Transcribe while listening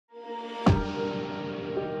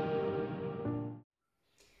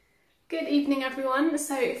Good evening everyone.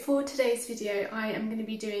 So for today's video I am going to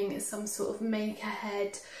be doing some sort of make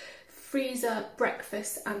ahead freezer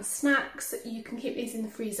breakfast and snacks. You can keep these in the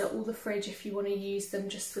freezer or the fridge if you want to use them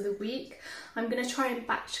just for the week. I'm going to try and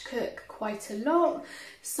batch cook quite a lot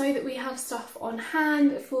so that we have stuff on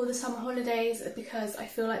hand for the summer holidays, because I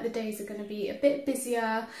feel like the days are going to be a bit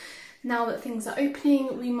busier. Now that things are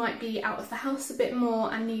opening, we might be out of the house a bit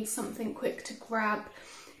more and need something quick to grab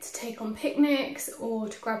to take on picnics or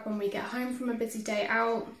to grab when we get home from a busy day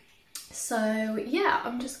out. So yeah,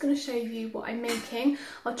 I'm just going to show you what I'm making.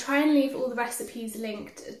 I'll try and leave all the recipes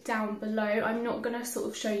linked down below. I'm not going to sort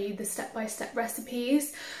of show you the step-by-step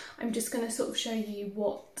recipes. I'm just going to sort of show you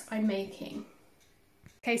what I'm making.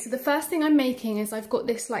 Okay, so the first thing I'm making is I've got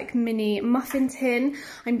this like mini muffin tin.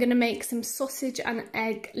 I'm going to make some sausage and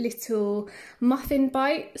egg little muffin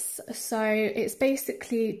bites. So it's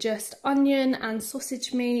basically just onion and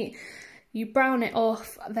sausage meat. You brown it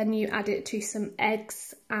off, then you add it to some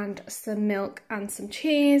eggs and some milk and some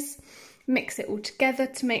cheese. Mix it all together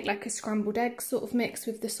to make like a scrambled egg sort of mix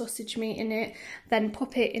with the sausage meat in it. Then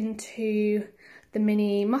pop it into the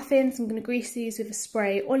mini muffins. I'm going to grease these with a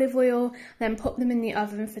spray olive oil, then pop them in the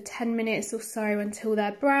oven for 10 minutes or so until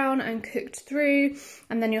they're brown and cooked through,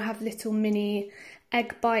 and then you'll have little mini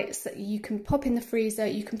egg bites that you can pop in the freezer.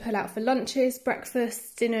 You can pull out for lunches,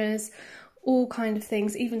 breakfasts, dinners, all kind of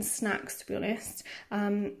things, even snacks to be honest.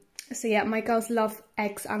 So yeah, my girls love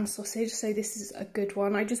eggs and sausage, so this is a good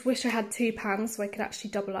one. I just wish I had 2 pans so I could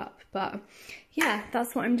actually double up, but yeah,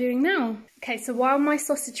 that's what I'm doing now. Okay, so while my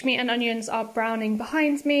sausage meat and onions are browning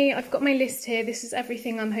behind me, I've got my list here. This is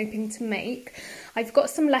everything I'm hoping to make. I've got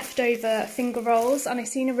some leftover finger rolls, and I've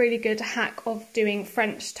seen a really good hack of doing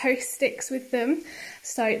French toast sticks with them.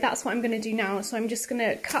 So that's what I'm going to do now. So I'm just going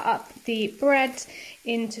to cut up the bread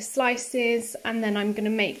into slices, and then I'm going to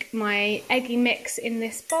make my eggy mix in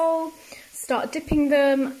this bowl, start dipping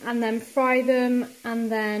them and then fry them, and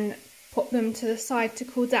then pop them to the side to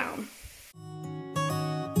cool down.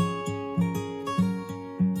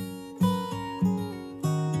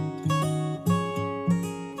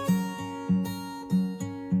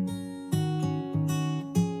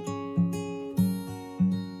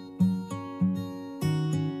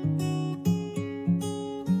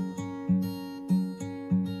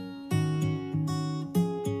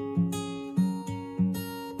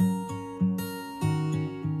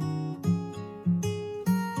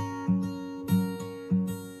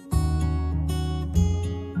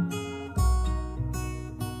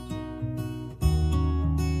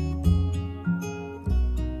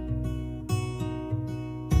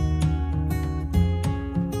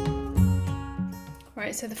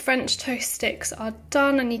 Right, so the French toast sticks are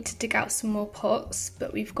done. I need to dig out some more pots,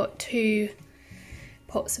 but we've got 2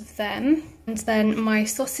 pots of them. And then my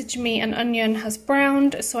sausage meat and onion has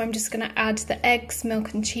browned, so I'm just going to add the eggs,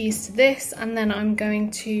 milk and cheese to this, and then I'm going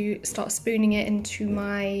to start spooning it into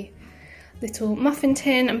my little muffin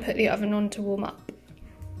tin and put the oven on to warm up.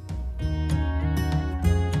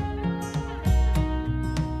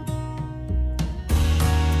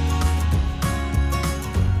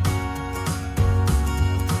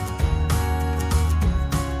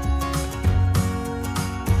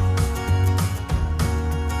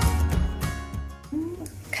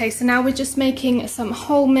 Okay, so now we're just making some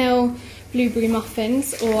wholemeal blueberry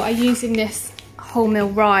muffins, or I'm using this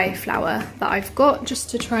wholemeal rye flour that I've got just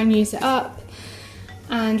to try and use it up.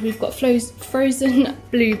 And we've got frozen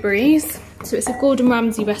blueberries. So it's a Gordon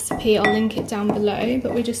Ramsay recipe, I'll link it down below,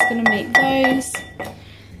 but we're just gonna make those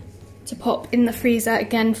to pop in the freezer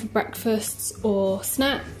again for breakfasts or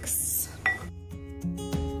snacks.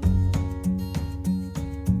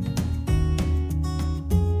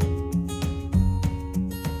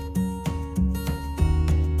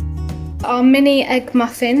 Our mini egg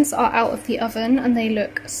muffins are out of the oven and they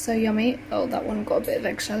look so yummy. Oh, that one got a bit of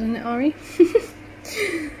eggshell in it, Ari.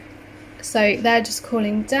 So they're just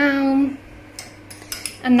cooling down.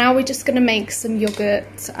 And now we're just going to make some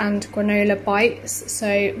yogurt and granola bites. So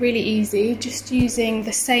really easy, just using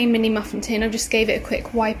the same mini muffin tin. I just gave it a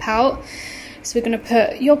quick wipe out. So we're going to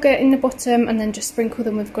put yogurt in the bottom and then just sprinkle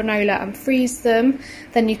them with granola and freeze them.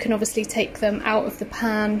 Then you can obviously take them out of the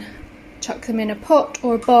pan, chuck them in a pot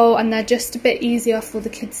or a bowl, and they're just a bit easier for the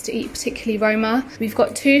kids to eat, particularly Roma. We've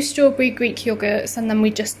got 2 strawberry Greek yogurts, and then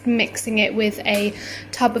we're just mixing it with a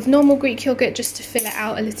tub of normal Greek yogurt just to fill it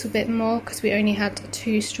out a little bit more, because we only had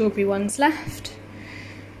 2 strawberry ones left.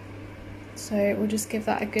 So we'll just give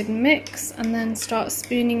that a good mix and then start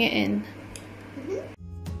spooning it in.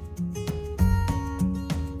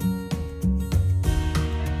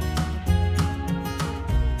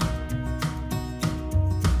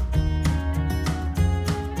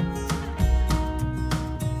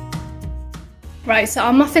 Right, so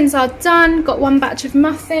our muffins are done. Got one batch of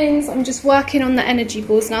muffins. I'm just working on the energy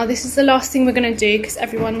balls now. This is the last thing we're going to do because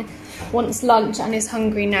everyone wants lunch and is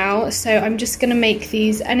hungry now. So I'm just going to make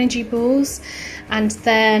these energy balls, and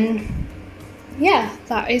then, yeah,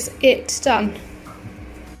 that is it done.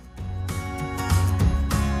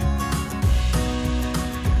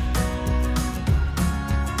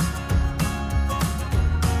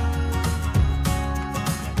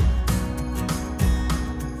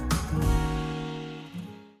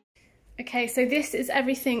 Okay, so this is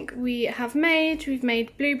everything we have made. We've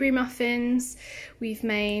made blueberry muffins, we've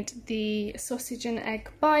made the sausage and egg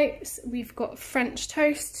bites, we've got French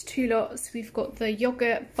toast, 2 lots, we've got the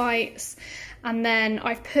yogurt bites, and then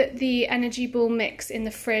I've put the energy ball mix in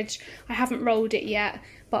the fridge. I haven't rolled it yet,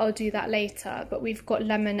 but I'll do that later. But we've got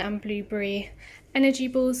lemon and blueberry energy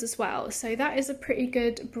balls as well. So that is a pretty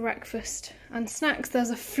good breakfast and snacks. There's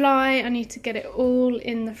a fly, I need to get it all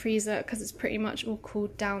in the freezer because it's pretty much all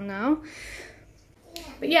cooled down now.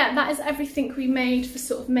 But yeah, that is everything we made for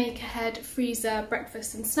sort of make ahead freezer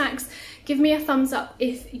breakfast and snacks. Give me a thumbs up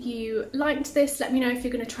if you liked this. Let me know if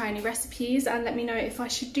you're going to try any recipes, and let me know if I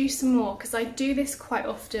should do some more, because I do this quite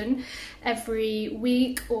often, every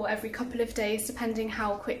week or every couple of days, depending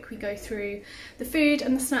how quick we go through the food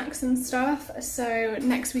and the snacks and stuff. So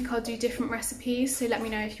next week I'll do different recipes, so let me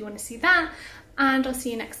know if you want to see that, and I'll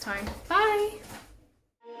see you next time. Bye!